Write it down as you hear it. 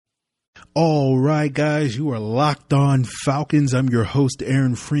All right, guys, you are locked on Falcons. I'm your host,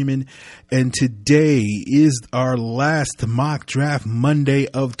 Aaron Freeman, and today is our last mock draft Monday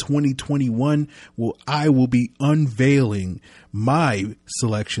of 2021. I will be unveiling my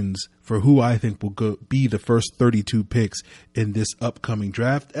selections for who I think will be the first 32 picks in this upcoming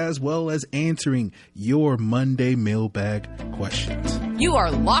draft, as well as answering your Monday mailbag questions. You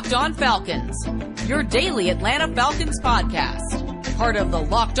are Locked On Falcons, your daily Atlanta Falcons podcast. Part of the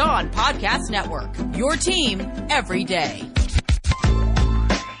Locked On Podcast Network, your team every day.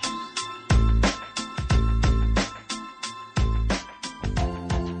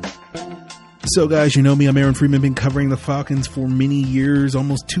 So guys, you know me, I'm Aaron Freeman, been covering the Falcons for many years,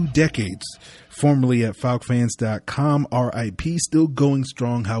 almost 2 decades. Formerly at FalcFans.com, RIP, still going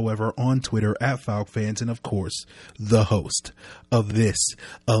strong, however, on Twitter at FalcFans, and of course, the host of this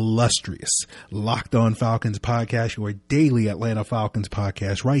illustrious Locked On Falcons podcast, your daily Atlanta Falcons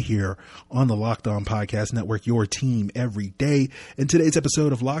podcast, right here on the Locked On Podcast Network, your team every day. And today's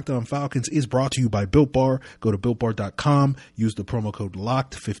episode of Locked On Falcons is brought to you by Built Bar. Go to BuiltBar.com, use the promo code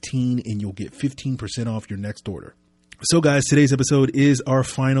LOCKED15, and you'll get 15% off your next order. So guys, today's episode is our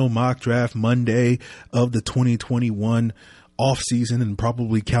final mock draft Monday of the 2021 off-season and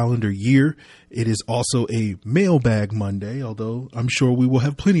probably calendar year. It is also a mailbag Monday, although I'm sure we will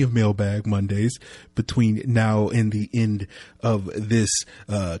have plenty of mailbag Mondays between now and the end of this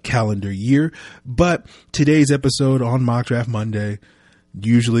calendar year. But today's episode on Mock Draft Monday,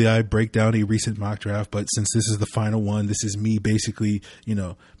 usually I break down a recent mock draft, but since this is the final one, this is me basically,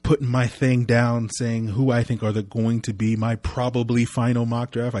 putting my thing down, saying who I think are going to be my probably final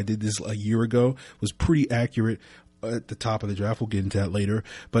mock draft. I did this a year ago, was pretty accurate at the top of the draft. We'll get into that later,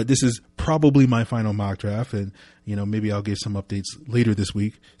 but this is probably my final mock draft, and maybe I'll give some updates later this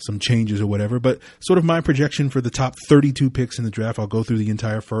week, some changes or whatever, but sort of my projection for the top 32 picks in the draft. I'll go through the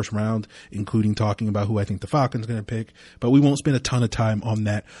entire first round, including talking about who I think the Falcons are going to pick, but we won't spend a ton of time on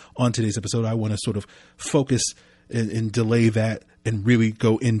that on today's episode. I want to sort of focus and delay that and really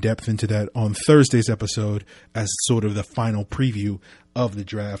go in depth into that on Thursday's episode as sort of the final preview of the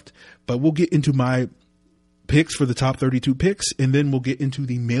draft. But we'll get into my picks for the top 32 picks, and then we'll get into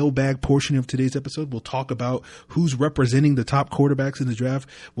the mailbag portion of today's episode. We'll talk about who's representing the top quarterbacks in the draft.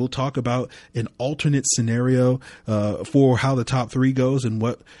 We'll talk about an alternate scenario for how the top 3 goes and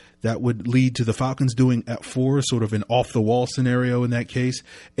what that would lead to the Falcons doing at 4, sort of an off-the-wall scenario in that case.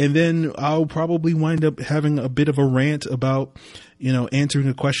 And then I'll probably wind up having a bit of a rant about, answering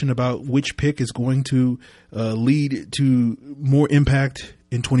a question about which pick is going to lead to more impact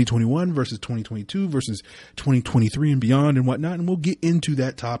in 2021 versus 2022 versus 2023 and beyond and whatnot. And we'll get into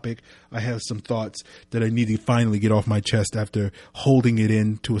that topic. I have some thoughts that I need to finally get off my chest after holding it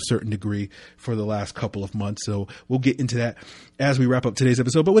in to a certain degree for the last couple of months. So we'll get into that as we wrap up today's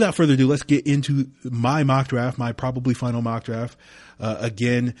episode. But without further ado, let's get into my mock draft, my probably final mock draft.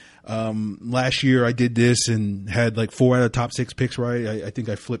 Again, last year I did this and had like 4 out of the top 6 picks right. I think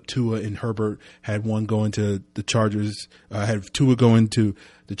I flipped Tua and Herbert, had one going to the Chargers. I had Tua going to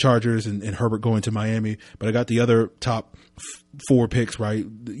the Chargers and Herbert going to Miami, but I got the other top 4 picks right.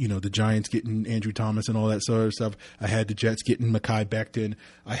 The Giants getting Andrew Thomas and all that sort of stuff. I had the Jets getting Mekhi Becton.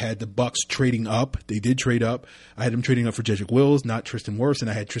 I had the Bucks trading up. They did trade up. I had them trading up for Jedrick Wills, not Tristan Wirfs, and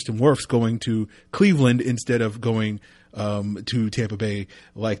I had Tristan Wirfs going to Cleveland instead of going to Tampa Bay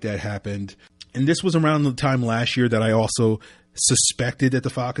like that happened. And this was around the time last year that I also suspected that the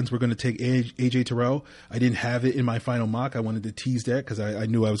Falcons were going to take AJ Terrell. I didn't have it in my final mock. I wanted to tease that because I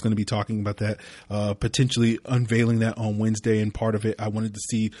knew I was going to be talking about that, potentially unveiling that on Wednesday. And part of it, I wanted to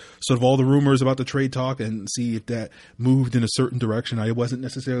see sort of all the rumors about the trade talk and see if that moved in a certain direction. I wasn't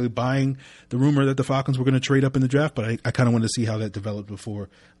necessarily buying the rumor that the Falcons were going to trade up in the draft, but I kind of wanted to see how that developed before,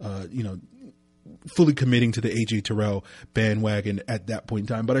 fully committing to the AJ Terrell bandwagon at that point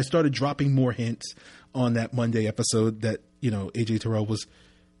in time. But I started dropping more hints on that Monday episode that, AJ Terrell was,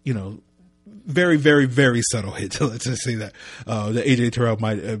 very, very, very subtle hit. So let's just say that AJ Terrell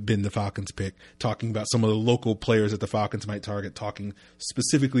might have been the Falcons pick, talking about some of the local players that the Falcons might target, talking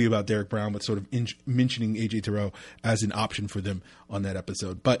specifically about Derek Brown, but sort of mentioning AJ Terrell as an option for them on that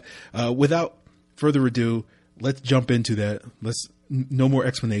episode. But without further ado, let's jump into that. No more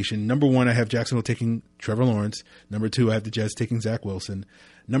explanation. Number 1, I have Jacksonville taking Trevor Lawrence. Number 2, I have the Jets taking Zach Wilson.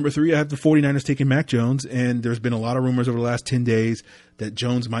 Number 3, I have the 49ers taking Mac Jones. And there's been a lot of rumors over the last 10 days that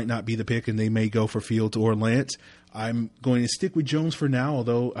Jones might not be the pick and they may go for Fields or Lance. I'm going to stick with Jones for now,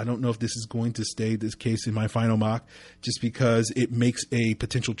 although I don't know if this is going to stay this case in my final mock, just because it makes a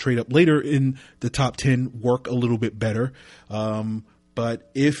potential trade up later in the top 10 work a little bit better.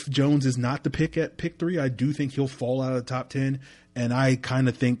 But if Jones is not the pick at pick 3, I do think he'll fall out of the top 10. And I kind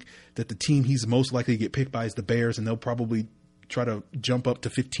of think that the team he's most likely to get picked by is the Bears, and they'll probably try to jump up to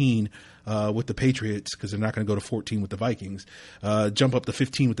 15 with the Patriots, because they're not going to go to 14 with the Vikings. Jump up to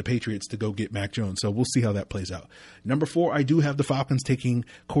 15 with the Patriots to go get Mac Jones. So we'll see how that plays out. Number 4, I do have the Falcons taking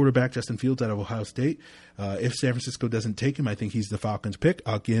quarterback Justin Fields out of Ohio State. If San Francisco doesn't take him, I think he's the Falcons pick.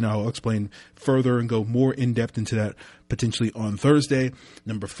 Again, I'll explain further and go more in depth into that potentially on Thursday.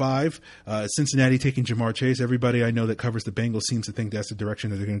 Number 5, Cincinnati taking Jamar Chase. Everybody I know that covers the Bengals seems to think that's the direction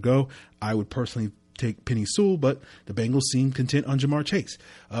that they're going to go. I would personally take Penny Sewell, but the Bengals seem content on Jamar Chase.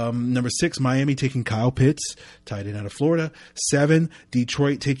 Number 6, Miami taking Kyle Pitts, tight end out of Florida. 7,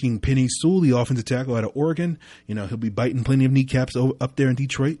 Detroit taking Penny Sewell, the offensive tackle out of Oregon. He'll be biting plenty of kneecaps up there in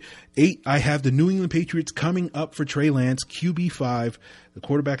Detroit. 8, I have the New England Patriots coming up for Trey Lance, QB5, the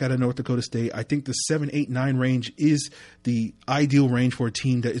quarterback out of North Dakota State. I think the 7, 8, 9 range is the ideal range for a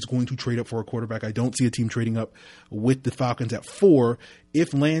team that is going to trade up for a quarterback. I don't see a team trading up with the Falcons at 4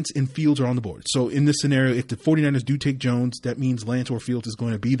 if Lance and Fields are on the board. So in this scenario, if the 49ers do take Jones, that means Lance or Fields is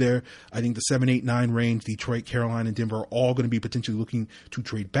going to be there. I think the 7, 8, 9 range, Detroit, Carolina, and Denver are all going to be potentially looking to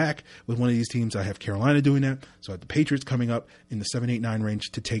trade back with one of these teams. I have Carolina doing that. So I have the Patriots coming up in the 7, 8, 9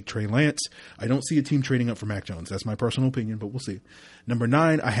 range to take Trey Lance. I don't see a team trading up for Mac Jones. That's my personal opinion, but we'll see. Number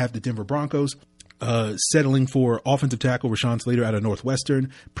 9, I have the Denver Broncos settling for offensive tackle Rashawn Slater out of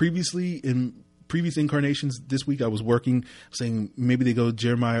Northwestern. Previously, in previous incarnations this week, I was working saying maybe they go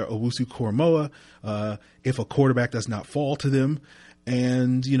Jeremiah Owusu-Koramoah if a quarterback does not fall to them.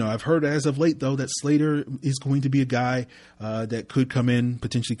 And, I've heard as of late, though, that Slater is going to be a guy that could come in,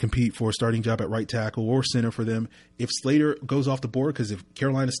 potentially compete for a starting job at right tackle or center for them. If Slater goes off the board, because if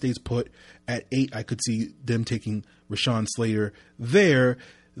Carolina stays put at 8, I could see them taking Rashawn Slater there.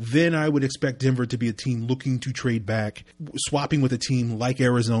 Then I would expect Denver to be a team looking to trade back, swapping with a team like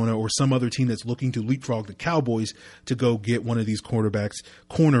Arizona or some other team that's looking to leapfrog the Cowboys to go get one of these cornerbacks,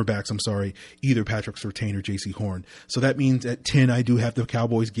 either Patrick Surtain or J.C. Horn. So that means at 10, I do have the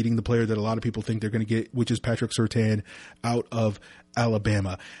Cowboys getting the player that a lot of people think they're going to get, which is Patrick Surtain out of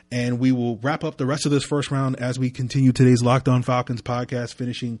Alabama. And we will wrap up the rest of this first round as we continue today's Locked On Falcons podcast,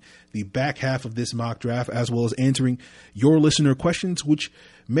 finishing the back half of this mock draft, as well as answering your listener questions, which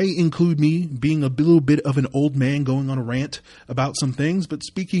may include me being a little bit of an old man going on a rant about some things. But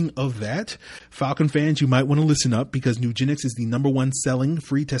speaking of that, Falcon fans, you might want to listen up, because Nugenix is the #1 selling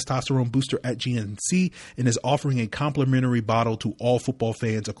free testosterone booster at GNC and is offering a complimentary bottle to all football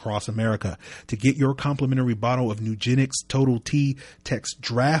fans across America. To get your complimentary bottle of Nugenix Total T, text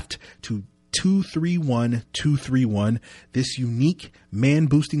DRAFT to 231231. This unique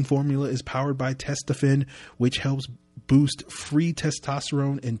man-boosting formula is powered by Testofen, which helps boost free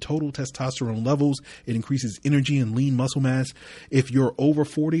testosterone and total testosterone levels. It increases energy and lean muscle mass. If you're over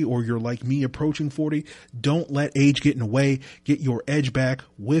 40 or you're like me approaching 40, don't let age get in the way. Get your edge back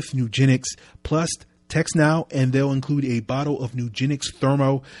with Nugenix. Plus, text now and they'll include a bottle of Nugenix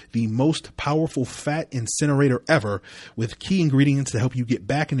Thermo, the most powerful fat incinerator ever, with key ingredients to help you get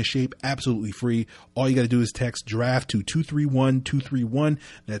back into shape absolutely free. All you got to do is text DRAFT to 231231.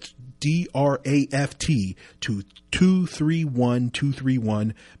 That's DRAFT to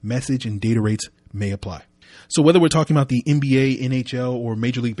 231231. Message and data rates may apply. So whether we're talking about the NBA, NHL, or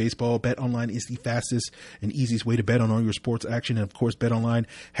Major League Baseball, BetOnline is the fastest and easiest way to bet on all your sports action. And of course, BetOnline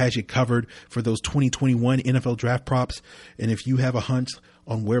has you covered for those 2021 NFL draft props. And if you have a hunch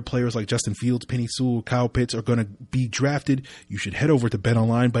on where players like Justin Fields, Penny Sewell, Kyle Pitts are going to be drafted, you should head over to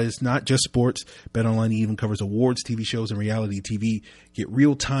BetOnline. But it's not just sports. BetOnline even covers awards, TV shows, and reality TV. Get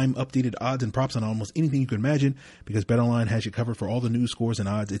real-time updated odds and props on almost anything you can imagine, because BetOnline has you covered for all the news, scores, and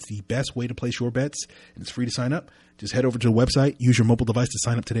odds. It's the best way to place your bets, and it's free to sign up. Just head over to the website, use your mobile device to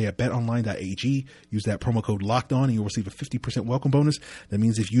sign up today at betonline.ag. Use that promo code LOCKEDON and you'll receive a 50% welcome bonus. That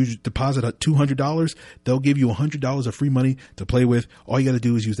means if you deposit $200, they'll give you $100 of free money to play with. All you got to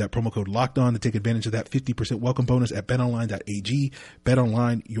do is use that promo code LOCKEDON to take advantage of that 50% welcome bonus at betonline.ag.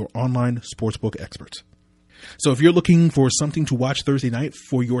 BetOnline, your online sportsbook experts. So if you're looking for something to watch Thursday night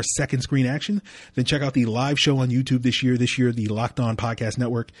for your second screen action, then check out the live show on YouTube this year. This year, the Locked On Podcast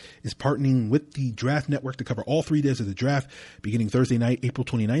Network is partnering with the Draft Network to cover all 3 days of the draft beginning Thursday night, April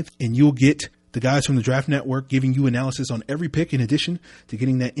 29th. And you'll get the guys from the Draft Network giving you analysis on every pick, in addition to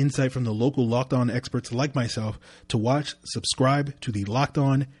getting that insight from the local Locked On experts like myself. To watch, subscribe to the Locked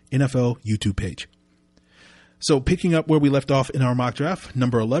On NFL YouTube page. So picking up where we left off in our mock draft,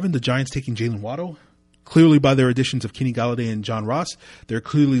 number 11, the Giants taking Jalen Waddle. Clearly, by their additions of Kenny Golladay and John Ross, they're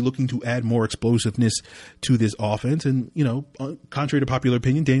clearly looking to add more explosiveness to this offense. And, contrary to popular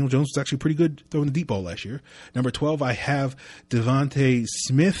opinion, Daniel Jones was actually pretty good throwing the deep ball last year. Number 12, I have Devontae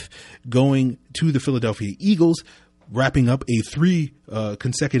Smith going to the Philadelphia Eagles, wrapping up a 3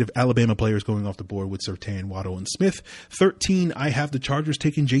 consecutive Alabama players going off the board with Surtain, Waddle, and Smith. 13, I have the Chargers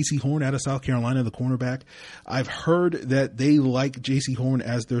taking J.C. Horn out of South Carolina, the cornerback. I've heard that they like J.C. Horn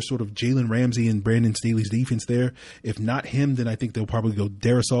as their sort of Jalen Ramsey and Brandon Staley's defense there. If not him, then I think they'll probably go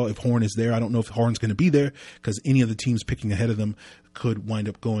Darisaw if Horn is there. I don't know if Horn's going to be there because any of the teams picking ahead of them could wind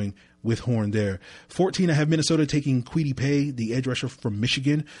up going with Horn there. 14, I have Minnesota taking Kwity Paye, the edge rusher from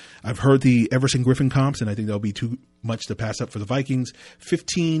Michigan. I've heard the Everson Griffin comps, and I think that'll be too much to pass up for the Vikings.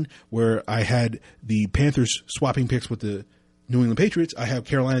 15, where I had the Panthers swapping picks with the New England Patriots, I have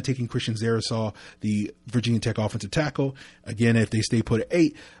Carolina taking Christian Darisaw, the Virginia Tech offensive tackle. Again, if they stay put at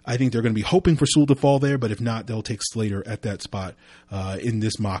 8, I think they're going to be hoping for Sewell to fall there, but if not, they'll take Slater at that spot in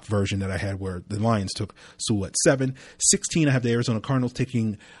this mock version that I had where the Lions took Sewell at 7. 16, I have the Arizona Cardinals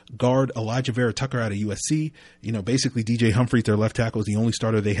taking guard Elijah Vera Tucker out of USC. Basically DJ Humphries, their left tackle, is the only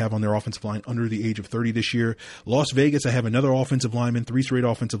starter they have on their offensive line under the age of 30 this year. Las Vegas, I have another offensive lineman, 3 straight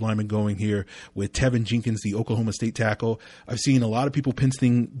offensive linemen going here with Tevin Jenkins, the Oklahoma State tackle. I've seen a lot of people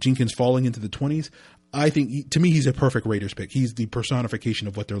penciling Jenkins falling into the 20s. I think, to me, he's a perfect Raiders pick. He's the personification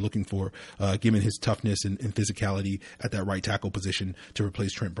of what they're looking for, given his toughness and physicality at that right tackle position to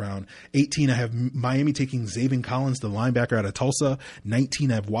replace Trent Brown. 18, I have Miami taking Zaven Collins, the linebacker out of Tulsa. 19,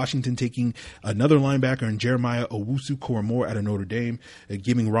 I have Washington taking another linebacker and Jeremiah Owusu-Koramoah out of Notre Dame,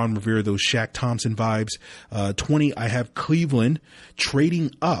 giving Ron Rivera those Shaq Thompson vibes. 20, I have Cleveland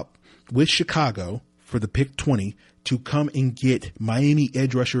trading up with Chicago for the pick 20 to come and get Miami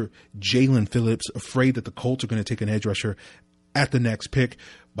edge rusher Jalen Phillips, afraid that the Colts are going to take an edge rusher at the next pick.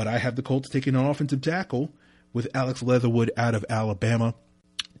 But I have the Colts taking an offensive tackle with Alex Leatherwood out of Alabama.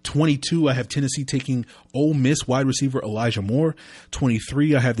 22, I have Tennessee taking Ole Miss wide receiver Elijah Moore.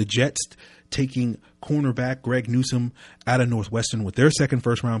 23, I have the Jets taking cornerback Greg Newsome out of Northwestern with their second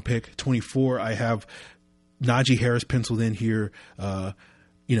first-round pick. 24, I have Najee Harris penciled in here.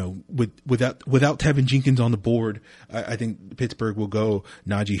 Without Tevin Jenkins on the board, I think Pittsburgh will go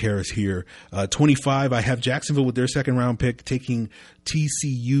Najee Harris here. 25, I have Jacksonville with their second round pick taking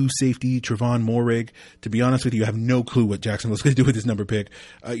TCU safety Trevon Moehrig. To be honest with you, I have no clue what Jacksonville's going to do with this number pick.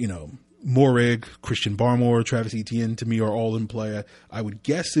 Moehrig, Christian Barmore, Travis Etienne, to me, are all in play. I would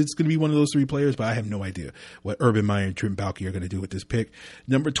guess it's going to be one of those 3 players, but I have no idea what Urban Meyer and Trent Baalke are going to do with this pick.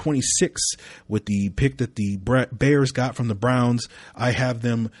 Number 26, with the pick that the Bears got from the Browns, I have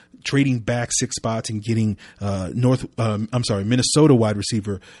them trading back 6 spots and getting Minnesota wide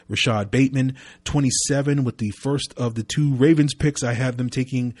receiver Rashad Bateman. 27, with the first of the 2 Ravens picks, I have them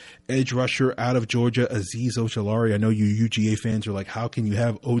taking edge rusher out of Georgia, Azeez Ojulari. I know you UGA fans are like, how can you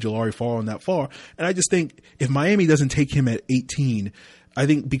have Ojulari falling that far? And I just think if Miami doesn't take him at 18, I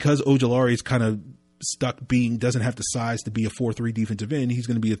think because Ojulari is kind of doesn't have the size to be a 4-3 defensive end, he's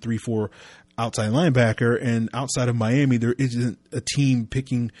going to be a 3-4 outside linebacker. And outside of Miami, there isn't a team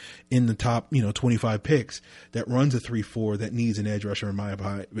picking in the top 25 picks that runs a 3-4 that needs an edge rusher in my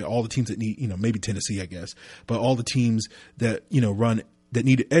opinion. All the teams that need, maybe Tennessee, I guess, but all the teams that that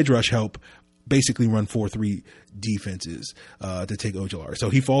need edge rush help basically run 4-3 defenses to take Ojulari.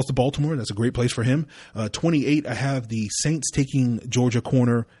 So he falls to Baltimore. That's a great place for him. 28, I have the Saints taking Georgia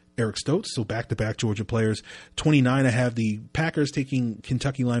corner Eric Stokes, so back-to-back Georgia players. 29, I have the Packers taking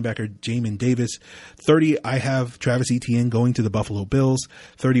Kentucky linebacker Jamin Davis. 30, I have Travis Etienne going to the Buffalo Bills.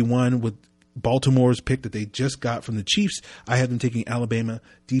 31, with Baltimore's pick that they just got from the Chiefs, I have them taking Alabama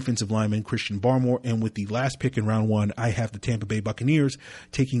defensive lineman Christian Barmore. And with the last pick in round 1, I have the Tampa Bay Buccaneers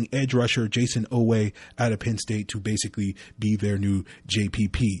taking edge rusher Jason Owe out of Penn State to basically be their new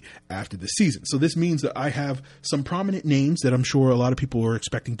JPP after the season. So this means that I have some prominent names that I'm sure a lot of people are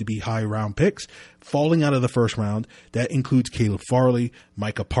expecting to be high round picks falling out of the first round. That includes Caleb Farley,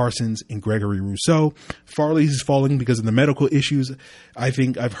 Micah Parsons, and Gregory Rousseau. Farley is falling because of the medical issues. I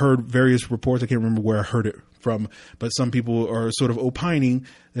think I've heard various reports. I can't remember where I heard it from, but some people are sort of opining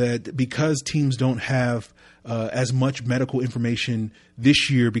that because teams don't have as much medical information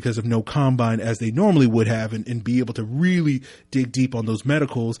this year because of no combine as they normally would have and be able to really dig deep on those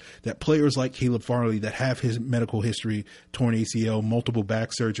medicals, that players like Caleb Farley that have his medical history, torn ACL, multiple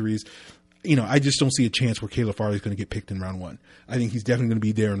back surgeries, I just don't see a chance where Caleb Farley is going to get picked in round 1. I think he's definitely going to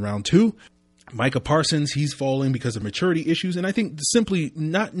be there in round 2. Micah Parsons, he's falling because of maturity issues. And I think simply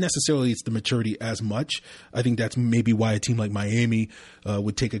not necessarily it's the maturity as much. I think that's maybe why a team like Miami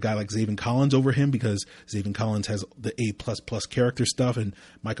would take a guy like Zaven Collins over him, because Zaven Collins has the A++ character stuff and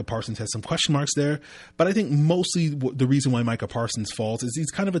Micah Parsons has some question marks there. But I think mostly the reason why Micah Parsons falls is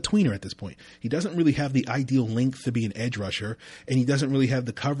he's kind of a tweener at this point. He doesn't really have the ideal length to be an edge rusher, and he doesn't really have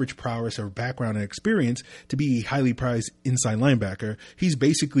the coverage prowess or background and experience to be a highly prized inside linebacker. He's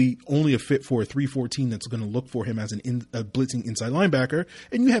basically only a fit for a 3-4 team that's going to look for him as a blitzing inside linebacker.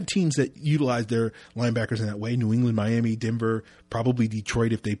 And you have teams that utilize their linebackers in that way. New England, Miami, Denver, probably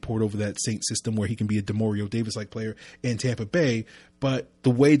Detroit if they port over that Saint system where he can be a DeMario Davis-like player, and Tampa Bay. But the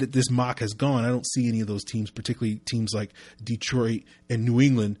way that this mock has gone, I don't see any of those teams, particularly teams like Detroit and New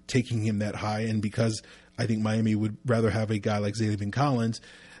England, taking him that high. And because I think Miami would rather have a guy like Zaven Collins,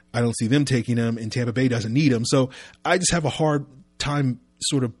 I don't see them taking him, and Tampa Bay doesn't need him. So I just have a hard time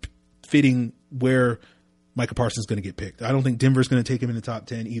sort of fitting where Micah Parsons is going to get picked. I don't think Denver's going to take him in the top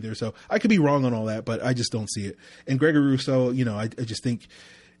 10 either. So I could be wrong on all that, but I just don't see it. And Gregory Rousseau, I just think,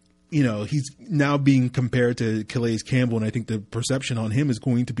 he's now being compared to Calais Campbell. And I think the perception on him is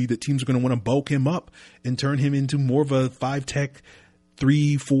going to be that teams are going to want to bulk him up and turn him into more of a 5-tech,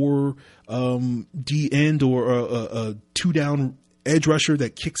 3-4 D end, or a 2-down edge rusher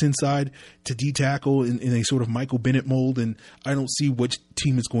that kicks inside to D tackle in a sort of Michael Bennett mold. And I don't see which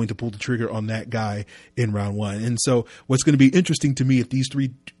team is going to pull the trigger on that guy in round 1. And so what's going to be interesting to me, if these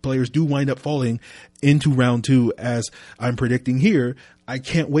 3 players do wind up falling into round 2, as I'm predicting here, I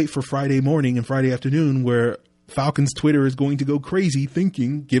can't wait for Friday morning and Friday afternoon, where Falcons Twitter is going to go crazy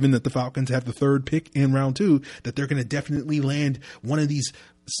thinking, given that the Falcons have the 3rd pick in round 2, that they're going to definitely land one of these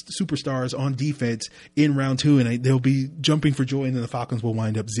superstars on defense in round 2, and they'll be jumping for joy, and then the Falcons will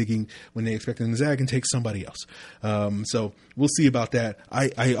wind up zigging when they expect them to zag and take somebody else. So we'll see about that.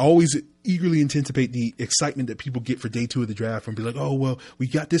 I always eagerly anticipate the excitement that people get for day 2 of the draft and be like, oh, well, we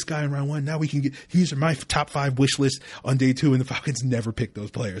got this guy in round 1. Now we can these are my top 5 wish list on day 2. And the Falcons never pick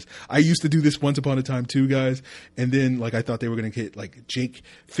those players. I used to do this once upon a time too, guys. And then I thought they were going to get like Jake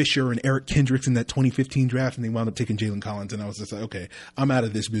Fisher and Eric Kendricks in that 2015 draft, and they wound up taking Jalen Collins. And I was just like, okay, I'm out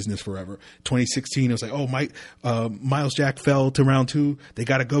of this business forever. 2016, I was like, oh, Miles Jack fell to round 2. They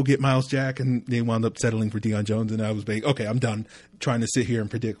got to go get Miles Jack. And they wound up settling for Deion Jones. And I was like, okay, I'm done trying to sit here and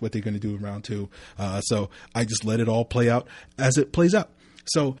predict what they're going to do in round 2. So I just let it all play out as it plays out.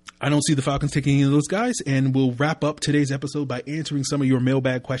 So I don't see the Falcons taking any of those guys, and we'll wrap up today's episode by answering some of your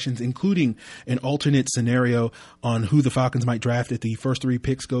mailbag questions, including an alternate scenario on who the Falcons might draft if the first 3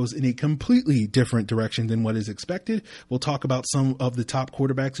 picks goes in a completely different direction than what is expected. We'll talk about some of the top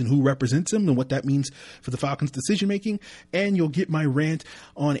quarterbacks and who represents them and what that means for the Falcons' decision making. And you'll get my rant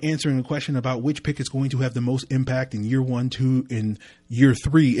on answering a question about which pick is going to have the most impact in year 1, 2, and year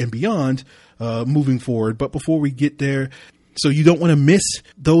 3 and beyond moving forward. But before we get there, so you don't want to miss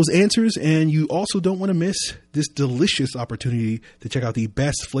those answers, and you also don't want to miss this delicious opportunity to check out the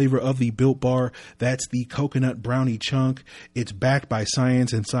best flavor of the Built Bar. That's the coconut brownie chunk. It's backed by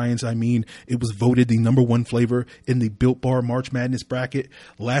science, and science, I mean, it was voted the #1 flavor in the Built Bar March Madness bracket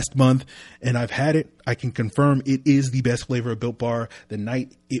last month, and I've had it. I can confirm it is the best flavor of Built Bar. The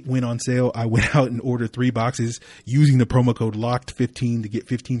night it went on sale, I went out and ordered 3 boxes using the promo code LOCKED15 to get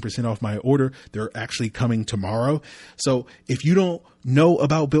 15% off my order. They're actually coming tomorrow. So if you don't know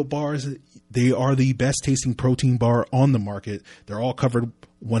about Built Bars, they are the best tasting protein bar on the market. They're all covered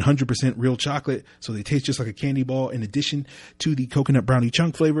 100% real chocolate, so they taste just like a candy ball. In addition to the coconut brownie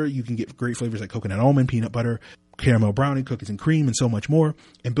chunk flavor, you can get great flavors like coconut almond, peanut butter, caramel brownie, cookies and cream, and so much more.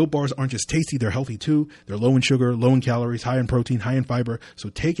 And Built Bars aren't just tasty, they're healthy too. They're low in sugar, low in calories, high in protein, high in fiber. So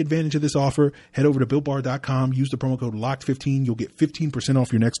take advantage of this offer. Head over to BuiltBar.com, use the promo code LOCKED15. You'll get 15%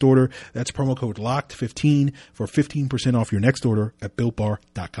 off your next order. That's promo code LOCKED15 for 15% off your next order at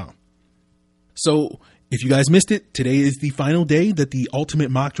BuiltBar.com. So if you guys missed it, today is the final day that the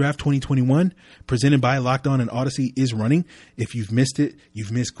Ultimate Mock Draft 2021 presented by Locked On and Odyssey is running. If you've missed it,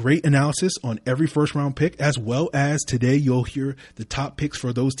 you've missed great analysis on every first round pick, as well as today you'll hear the top picks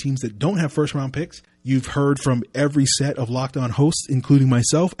for those teams that don't have first round picks. You've heard from every set of Locked On hosts, including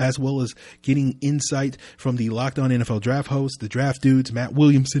myself, as well as getting insight from the Locked On NFL Draft hosts, the Draft Dudes, Matt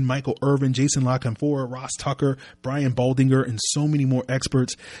Williamson, Michael Irvin, Jason LaConfora, Ross Tucker, Brian Baldinger, and so many more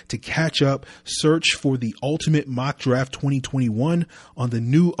experts to catch up. Search for the Ultimate Mock Draft 2021 on the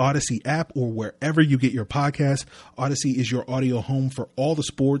new Odyssey app or wherever you get your podcasts. Odyssey is your audio home for all the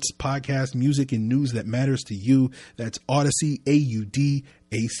sports, podcasts, music, and news that matters to you. That's Odyssey, AUDACY.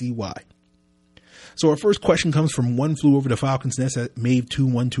 So our first question comes from One Flew Over the Falcons Nest at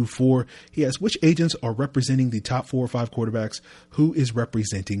Mave2124. He asks, which agents are representing the top 4 or 5 quarterbacks? Who is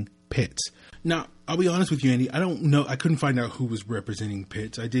representing Pitts? Now, I'll be honest with you, Andy. I don't know. I couldn't find out who was representing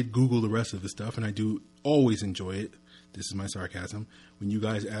Pitts. I did Google the rest of the stuff, and I do always enjoy it. This is my sarcasm. When you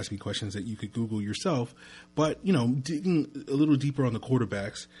guys ask me questions that you could Google yourself. But, digging a little deeper on the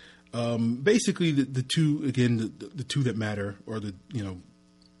quarterbacks, basically the two, again, the two that matter are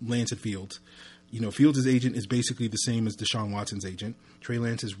Lance and Fields. Fields' agent is basically the same as Deshaun Watson's agent. Trey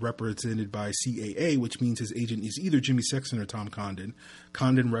Lance is represented by CAA, which means his agent is either Jimmy Sexton or Tom Condon.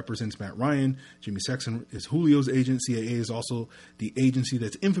 Condon represents Matt Ryan. Jimmy Sexton is Julio's agent. CAA is also the agency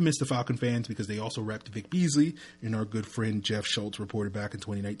that's infamous to Falcon fans because they also repped Vic Beasley. And our good friend Jeff Schultz reported back in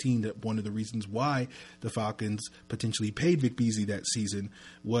 2019 that one of the reasons why the Falcons potentially paid Vic Beasley that season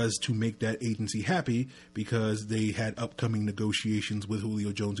was to make that agency happy because they had upcoming negotiations with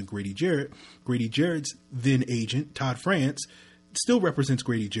Julio Jones and Grady Jarrett. Grady Jarrett's then agent, Todd France, still represents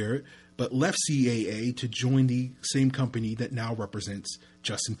Grady Jarrett, but left CAA to join the same company that now represents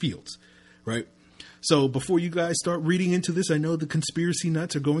Justin Fields, right? So before you guys start reading into this, I know the conspiracy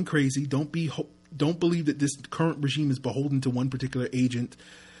nuts are going crazy. Don't believe that this current regime is beholden to one particular agent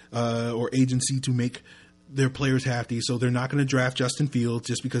or agency to make their players happy. So they're not going to draft Justin Fields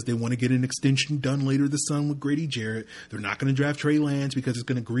just because they want to get an extension done later this summer with Grady Jarrett. They're not going to draft Trey Lance because it's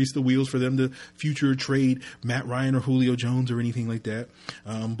going to grease the wheels for them to future trade Matt Ryan or Julio Jones or anything like that.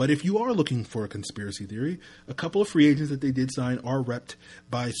 But if you are looking for a conspiracy theory, a couple of free agents that they did sign are repped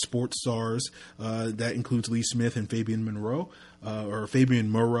by sports stars. That includes Lee Smith and Fabian Moreau.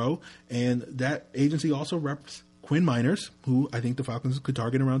 And that agency also reps Quinn Miners, who I think the Falcons could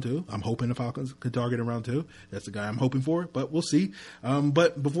target around two. I'm hoping the Falcons could target around two. That's the guy I'm hoping for, but we'll see.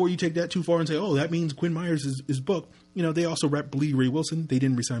 But before you take that too far and say, oh, that means Quinn Miners is booked, they also rep Lee Ray Wilson. They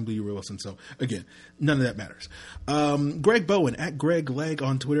didn't resign Lee Ray Wilson. So, again, none of that matters. Greg Bowen, at Greg Leg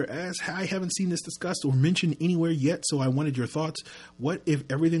on Twitter, asks, I haven't seen this discussed or mentioned anywhere yet, so I wanted your thoughts. What if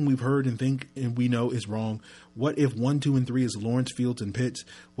everything we've heard and think and we know is wrong? What if 1, 2, and 3 is Lawrence, Fields, and Pitts?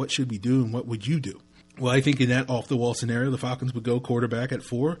 What should we do, and what would you do? Well, I think in that off-the-wall scenario, the Falcons would go quarterback at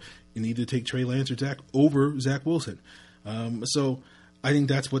 4 and either take Trey Lance or Zach Wilson. So I think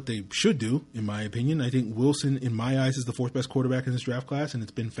that's what they should do, in my opinion. I think Wilson, in my eyes, is the 4th best quarterback in this draft class, and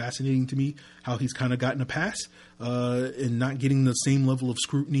it's been fascinating to me how he's kind of gotten a pass and not getting the same level of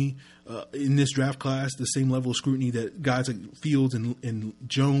scrutiny in this draft class, the same level of scrutiny that guys like Fields and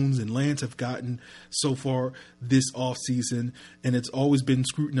Jones and Lance have gotten so far this offseason. And it's always been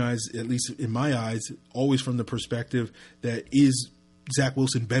scrutinized, at least in my eyes, always from the perspective that is Zach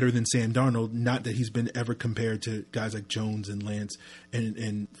Wilson better than Sam Darnold, not that he's been ever compared to guys like Jones and Lance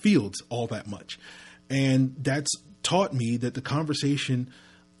and Fields all that much. And that's taught me that the conversation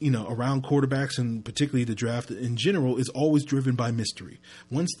around quarterbacks and particularly the draft in general is always driven by mystery.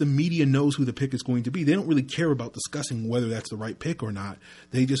 Once the media knows who the pick is going to be, they don't really care about discussing whether that's the right pick or not.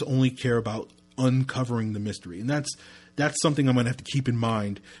 They just only care about uncovering the mystery. And that's something I'm going to have to keep in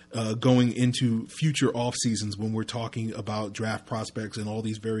mind going into future off seasons when we're talking about draft prospects and all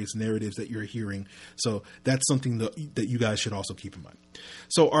these various narratives that you're hearing. So that's something that you guys should also keep in mind.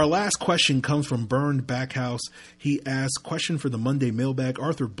 So our last question comes from Burned Backhouse. He asks, question for the Monday mailbag.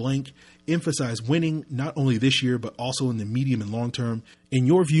 Arthur Blank, emphasize winning not only this year but also in the medium and long term. In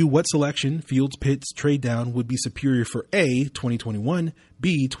your view, what selection, Fields, Pitts, trade down, would be superior for A, 2021,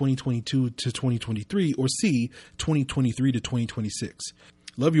 B, 2022 to 2023, or C, 2023 to 2026?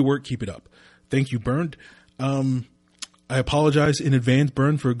 Love your work. Keep it up. Thank you, Burned. I apologize in advance,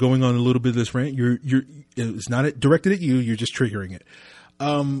 Byrne, for going on a little bit of this rant. It's not directed at you. You're just triggering it.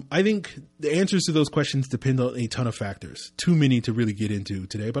 I think the answers to those questions depend on a ton of factors. Too many to really get into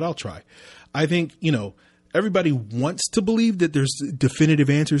today, but I'll try. I think, everybody wants to believe that there's definitive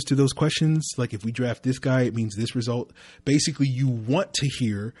answers to those questions. Like if we draft this guy, it means this result. Basically, you want to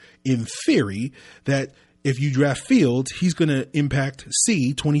hear, in theory, that if you draft Fields, he's going to impact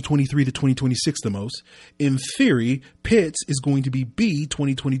C, 2023 to 2026 the most. In theory, Pitts is going to be B,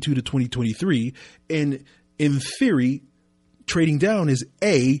 2022 to 2023. And in theory, trading down is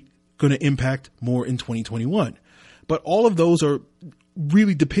A, going to impact more in 2021. But all of those are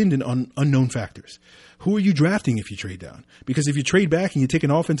really dependent on unknown factors. Who are you drafting if you trade down? Because if you trade back and you take an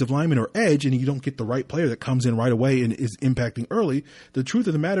offensive lineman or edge and you don't get the right player that comes in right away and is impacting early, the truth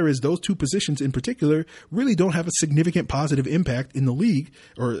of the matter is those two positions in particular really don't have a significant positive impact in the league,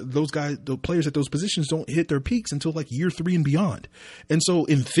 or those guys, the players at those positions don't hit their peaks until like year 3 and beyond. And so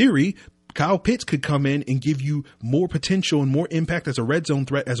in theory, Kyle Pitts could come in and give you more potential and more impact as a red zone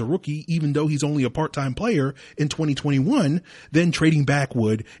threat as a rookie, even though he's only a part-time player in 2021, than trading back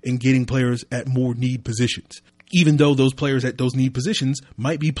would and getting players at more need positions, even though those players at those need positions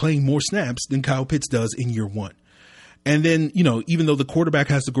might be playing more snaps than Kyle Pitts does in year 1. And then, even though the quarterback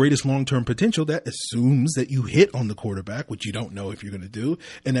has the greatest long-term potential, that assumes that you hit on the quarterback, which you don't know if you're going to do.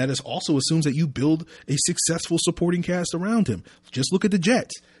 And that also assumes that you build a successful supporting cast around him. Just look at the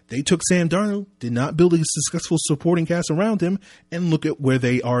Jets. They took Sam Darnold, did not build a successful supporting cast around him, and look at where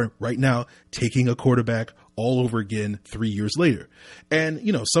they are right now, taking a quarterback all over again 3 years later. And,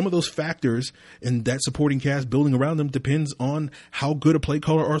 some of those factors in that supporting cast building around them depends on how good a play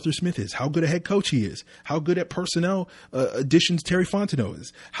caller Arthur Smith is, how good a head coach he is, how good at personnel additions Terry Fontenot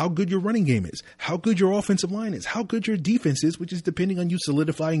is, how good your running game is, how good your offensive line is, how good your defense is, which is depending on you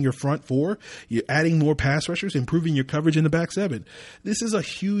solidifying your front four, you're adding more pass rushers, improving your coverage in the back seven. This is a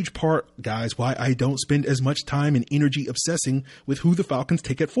huge part, guys, why I don't spend as much time and energy obsessing with who the Falcons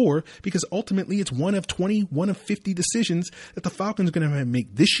take at 4, because ultimately it's one of 20, one of 50 decisions that the Falcons are going to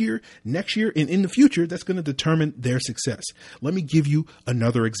make this year, next year, and in the future that's going to determine their success. Let me give you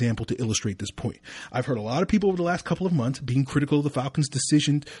another example to illustrate this point. I've heard a lot of people over the last couple of months being critical of the Falcons'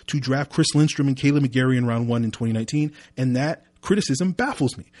 decision to draft Chris Lindstrom and Caleb McGarry in round 1 in 2019, and that criticism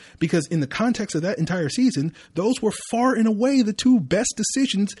baffles me, because in the context of that entire season, those were far and away the two best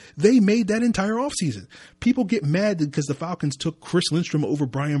decisions they made that entire offseason. People get mad because the Falcons took Chris Lindstrom over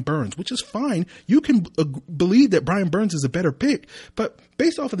Brian Burns, which is fine. You can believe that Brian Burns is a better pick, but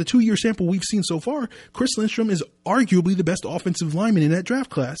based off of the 2-year sample we've seen so far, Chris Lindstrom is arguably the best offensive lineman in that draft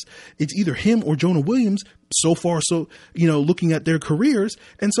class. It's either him or Jonah Williams so far, looking at their careers.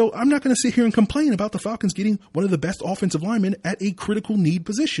 And so I'm not going to sit here and complain about the Falcons getting one of the best offensive linemen at a critical need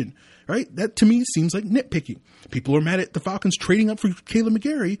position, right? That to me seems like nitpicking. People are mad at the Falcons trading up for Caleb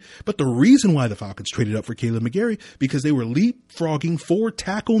McGarry, but the reason why the Falcons traded up for Caleb McGarry, because they were leapfrogging 4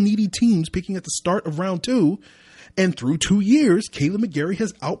 tackle needy teams picking at the start of round 2. And through 2 years, Caleb McGarry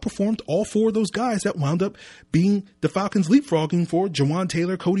has outperformed all 4 of those guys that wound up being the Falcons leapfrogging for Jawan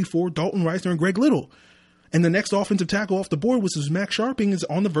Taylor, Cody Ford, Dalton Reisner, and Greg Little. And the next offensive tackle off the board was Max Sharping, is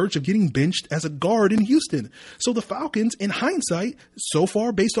on the verge of getting benched as a guard in Houston. So the Falcons, in hindsight, so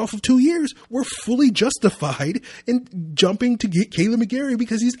far based off of 2 years, were fully justified in jumping to get Caleb McGarry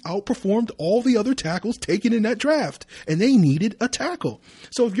because he's outperformed all the other tackles taken in that draft. And they needed a tackle.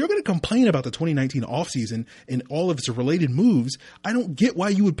 So if you're going to complain about the 2019 offseason and all of its related moves, I don't get why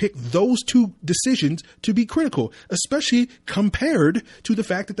you would pick those 2 decisions to be critical, especially compared to the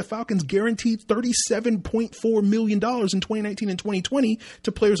fact that the Falcons guaranteed $37.4 million in 2019 and 2020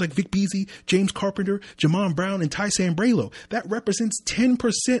 to players like Vic Beasley, James Carpenter, Jamon Brown, and Ty Sambrailo. That represents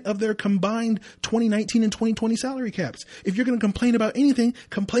 10% of their combined 2019 and 2020 salary caps. If you're going to complain about anything,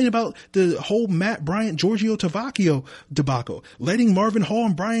 complain about the whole Matt Bryant, Giorgio Tavacchio debacle, letting Marvin Hall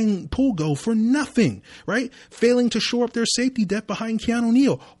and Brian Poole go for nothing, right? Failing to shore up their safety depth behind Keanu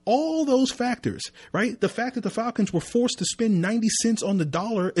Neal. All those factors, right? The fact that the Falcons were forced to spend 90 cents on the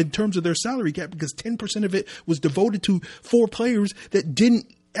dollar in terms of their salary cap because 10% of it was devoted to 4 players that didn't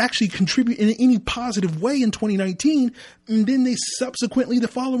actually contribute in any positive way in 2019. And then they subsequently, the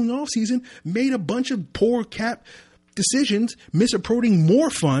following offseason, made a bunch of poor cap decisions, misappropriating more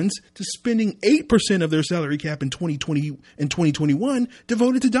funds to spending 8% of their salary cap in 2020 and 2021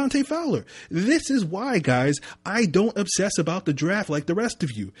 devoted to Dante Fowler. This is why, guys, I don't obsess about the draft like the rest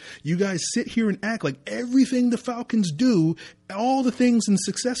of you. You guys sit here and act like everything the Falcons do, all the things and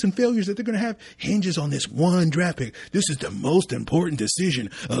success and failures that they're going to have, hinges on this one draft pick. This is the most important decision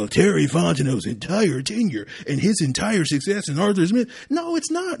of Terry Fontenot's entire tenure and his entire success in Arthur Smith. No,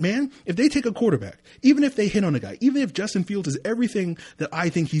 it's not, man. If they take a quarterback, even if they hit on a guy, even if Justin Fields is everything that I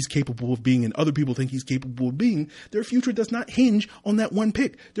think he's capable of being and other people think he's capable of being, their future does not hinge on that one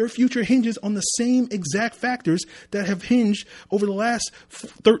pick. Their future hinges on the same exact factors that have hinged over the last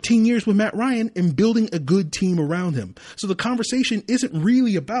 13 years with Matt Ryan in building a good team around him. So the conversation isn't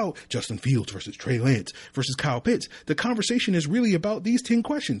really about Justin Fields versus Trey Lance versus Kyle Pitts. The conversation is really about these 10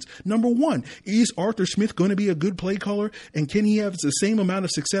 questions. Number 1, is Arthur Smith going to be a good play caller? And can he have the same amount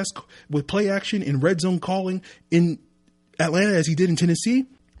of success with play action and red zone calling in Atlanta as he did in Tennessee?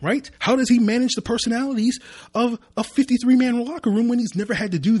 Right? How does he manage the personalities of a 53-man locker room when he's never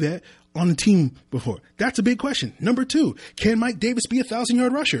had to do that on the team before? That's a big question. Number 2, can Mike Davis be a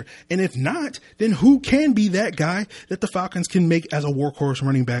 1,000-yard rusher? And if not, then who can be that guy that the Falcons can make as a workhorse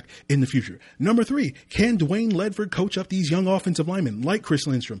running back in the future? Number 3, can Dwayne Ledford coach up these young offensive linemen like Chris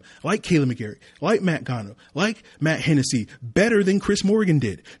Lindstrom, like Caleb McGarry, like Matt Gano, like Matt Hennessy, better than Chris Morgan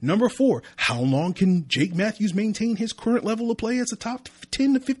did? Number 4, how long can Jake Matthews maintain his current level of play as a top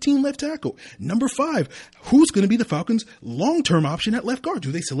 10 to 15 left tackle? Number 5, who's going to be the Falcons' long-term option at left guard?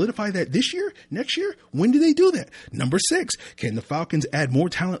 Do they solidify that that this year, next year? When do they do that? Number 6, can the Falcons add more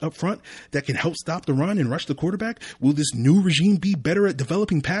talent up front that can help stop the run and rush the quarterback? Will this new regime be better at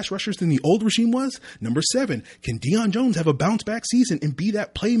developing pass rushers than the old regime was? Number 7, can Deion Jones have a bounce back season and be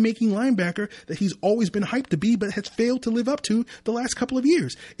that playmaking linebacker that he's always been hyped to be but has failed to live up to the last couple of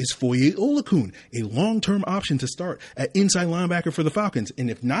years? Is Foye Olakun a long-term option to start at inside linebacker for the Falcons? And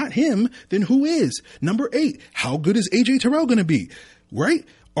if not him, then who is? Number 8, how good is A.J. Terrell going to be? Right?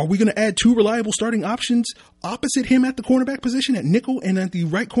 Are we going to add 2 reliable starting options opposite him at the cornerback position, at nickel and at the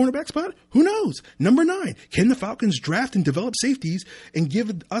right cornerback spot? Who knows? Number 9, can the Falcons draft and develop safeties and give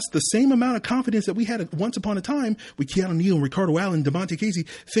us the same amount of confidence that we had once upon a time with Keanu Neal, Ricardo Allen, Devontae Casey,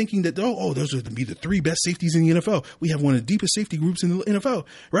 thinking that, those are going to be the 3 best safeties in the NFL. We have one of the deepest safety groups in the NFL,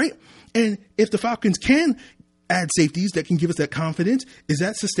 right? And if the Falcons can add safeties that can give us that confidence, is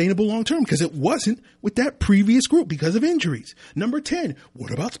that sustainable long term? Because it wasn't with that previous group because of injuries. Number 10,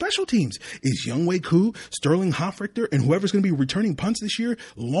 what about special teams? Is Younghoe Koo, Sterling Hoffrichter, and whoever's going to be returning punts this year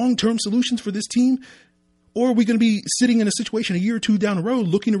long-term solutions for this team? Or are we going to be sitting in a situation a year or 2 down the road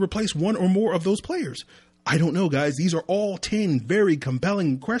looking to replace one or more of those players? I don't know, guys. These are all 10 very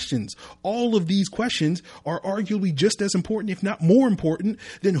compelling questions. All of these questions are arguably just as important, if not more important,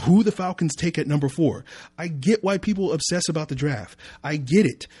 than who the Falcons take at number 4. I get why people obsess about the draft. I get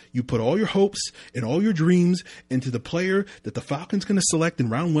it. You put all your hopes and all your dreams into the player that the Falcons going to select in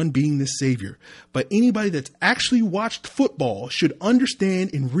round 1 being this savior. But anybody that's actually watched football should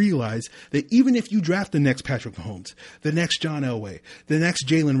understand and realize that even if you draft the next Patrick Mahomes, the next John Elway, the next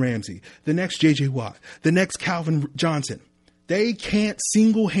Jalen Ramsey, the next J.J. Watt, the next Calvin Johnson, they can't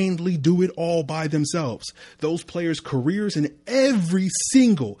single-handedly do it all by themselves. Those players' careers and every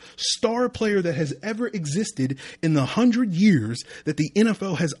single star player that has ever existed in the 100 years that the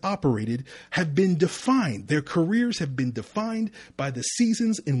NFL has operated have been defined. Their careers have been defined by the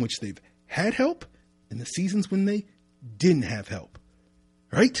seasons in which they've had help and the seasons when they didn't have help.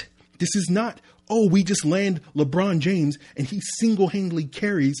 Right? This is not, we just land LeBron James and he single-handedly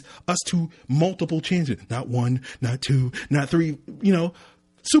carries us to multiple chances. Not 1, not 2, not 3,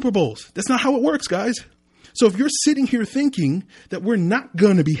 Super Bowls. That's not how it works, guys. So if you're sitting here thinking that we're not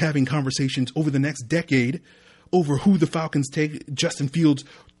going to be having conversations over the next decade over who the Falcons take, Justin Fields,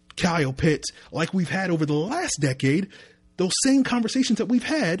 Kyle Pitts, like we've had over the last decade, those same conversations that we've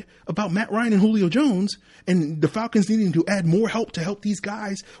had about Matt Ryan and Julio Jones and the Falcons needing to add more help to help these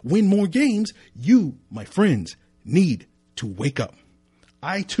guys win more games, you, my friends, need to wake up.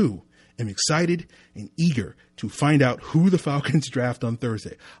 I, too, am excited and eager to find out who the Falcons draft on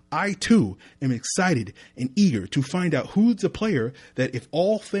Thursday. I, too, am excited and eager to find out who's the player that, if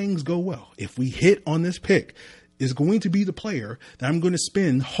all things go well, if we hit on this pick, is going to be the player that I'm going to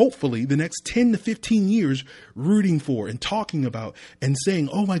spend, hopefully, the next 10 to 15 years rooting for and talking about and saying,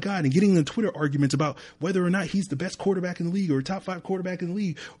 oh my God, and getting in Twitter arguments about whether or not he's the best quarterback in the league or a top 5 quarterback in the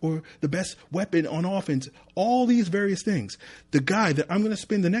league or the best weapon on offense, all these various things. The guy that I'm going to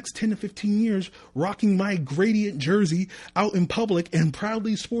spend the next 10 to 15 years rocking my gradient jersey out in public and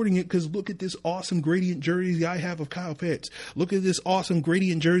proudly sporting it because look at this awesome gradient jersey I have of Kyle Pitts. Look at this awesome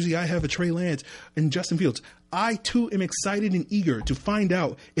gradient jersey I have of Trey Lance and Justin Fields. I, too, am excited and eager to find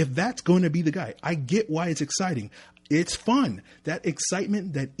out if that's going to be the guy. I get why it's exciting. It's fun. That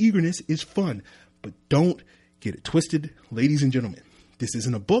excitement, that eagerness is fun. But don't get it twisted, ladies and gentlemen. This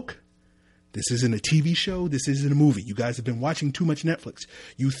isn't a book. This isn't a TV show. This isn't a movie. You guys have been watching too much Netflix.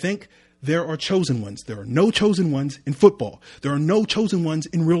 You think there are chosen ones. There are no chosen ones in football. There are no chosen ones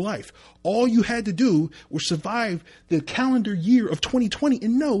in real life. All you had to do was survive the calendar year of 2020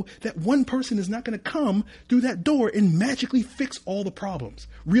 and know that one person is not going to come through that door and magically fix all the problems.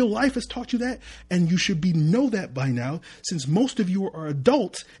 Real life has taught you that, and you should know that by now, since most of you are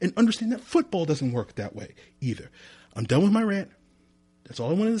adults and understand that football doesn't work that way either. I'm done with my rant. That's all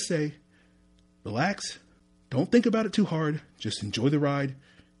I wanted to say. Relax. Don't think about it too hard. Just enjoy the ride.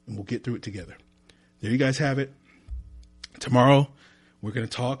 And we'll get through it together. There you guys have it. Tomorrow, we're going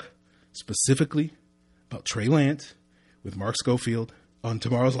to talk specifically about Trey Lance with Mark Schofield on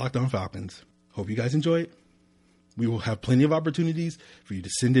tomorrow's Locked On Falcons. Hope you guys enjoy it. We will have plenty of opportunities for you to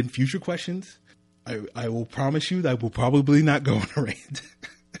send in future questions. I will promise you that I will probably not go on a rant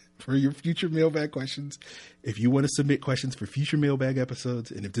for your future mailbag questions. If you want to submit questions for future mailbag episodes,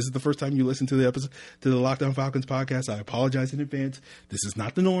 and if this is the first time you listen to the episode, to the Locked On Falcons podcast, I apologize in advance. This is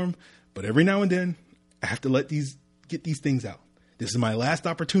not the norm, but every now and then I have to get these things out. This is my last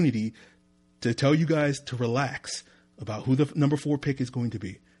opportunity to tell you guys to relax about who the number 4 pick is going to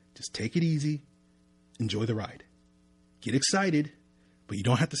be. Just take it easy. Enjoy the ride. Get excited, but you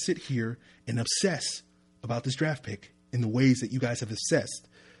don't have to sit here and obsess about this draft pick in the ways that you guys have obsessed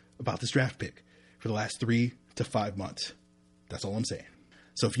about this draft pick for the last 3 to 5 months. That's all I'm saying.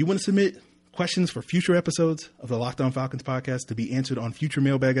 So if you want to submit questions for future episodes of the Locked On Falcons podcast to be answered on future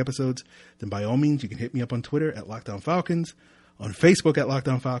Mailbag episodes, then by all means, you can hit me up on Twitter at Locked On Falcons, on Facebook at Locked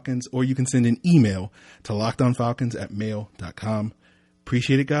On Falcons, or you can send an email to lockedonfalcons@mail.com.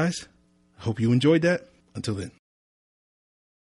 Appreciate it, guys. I hope you enjoyed that. Until then.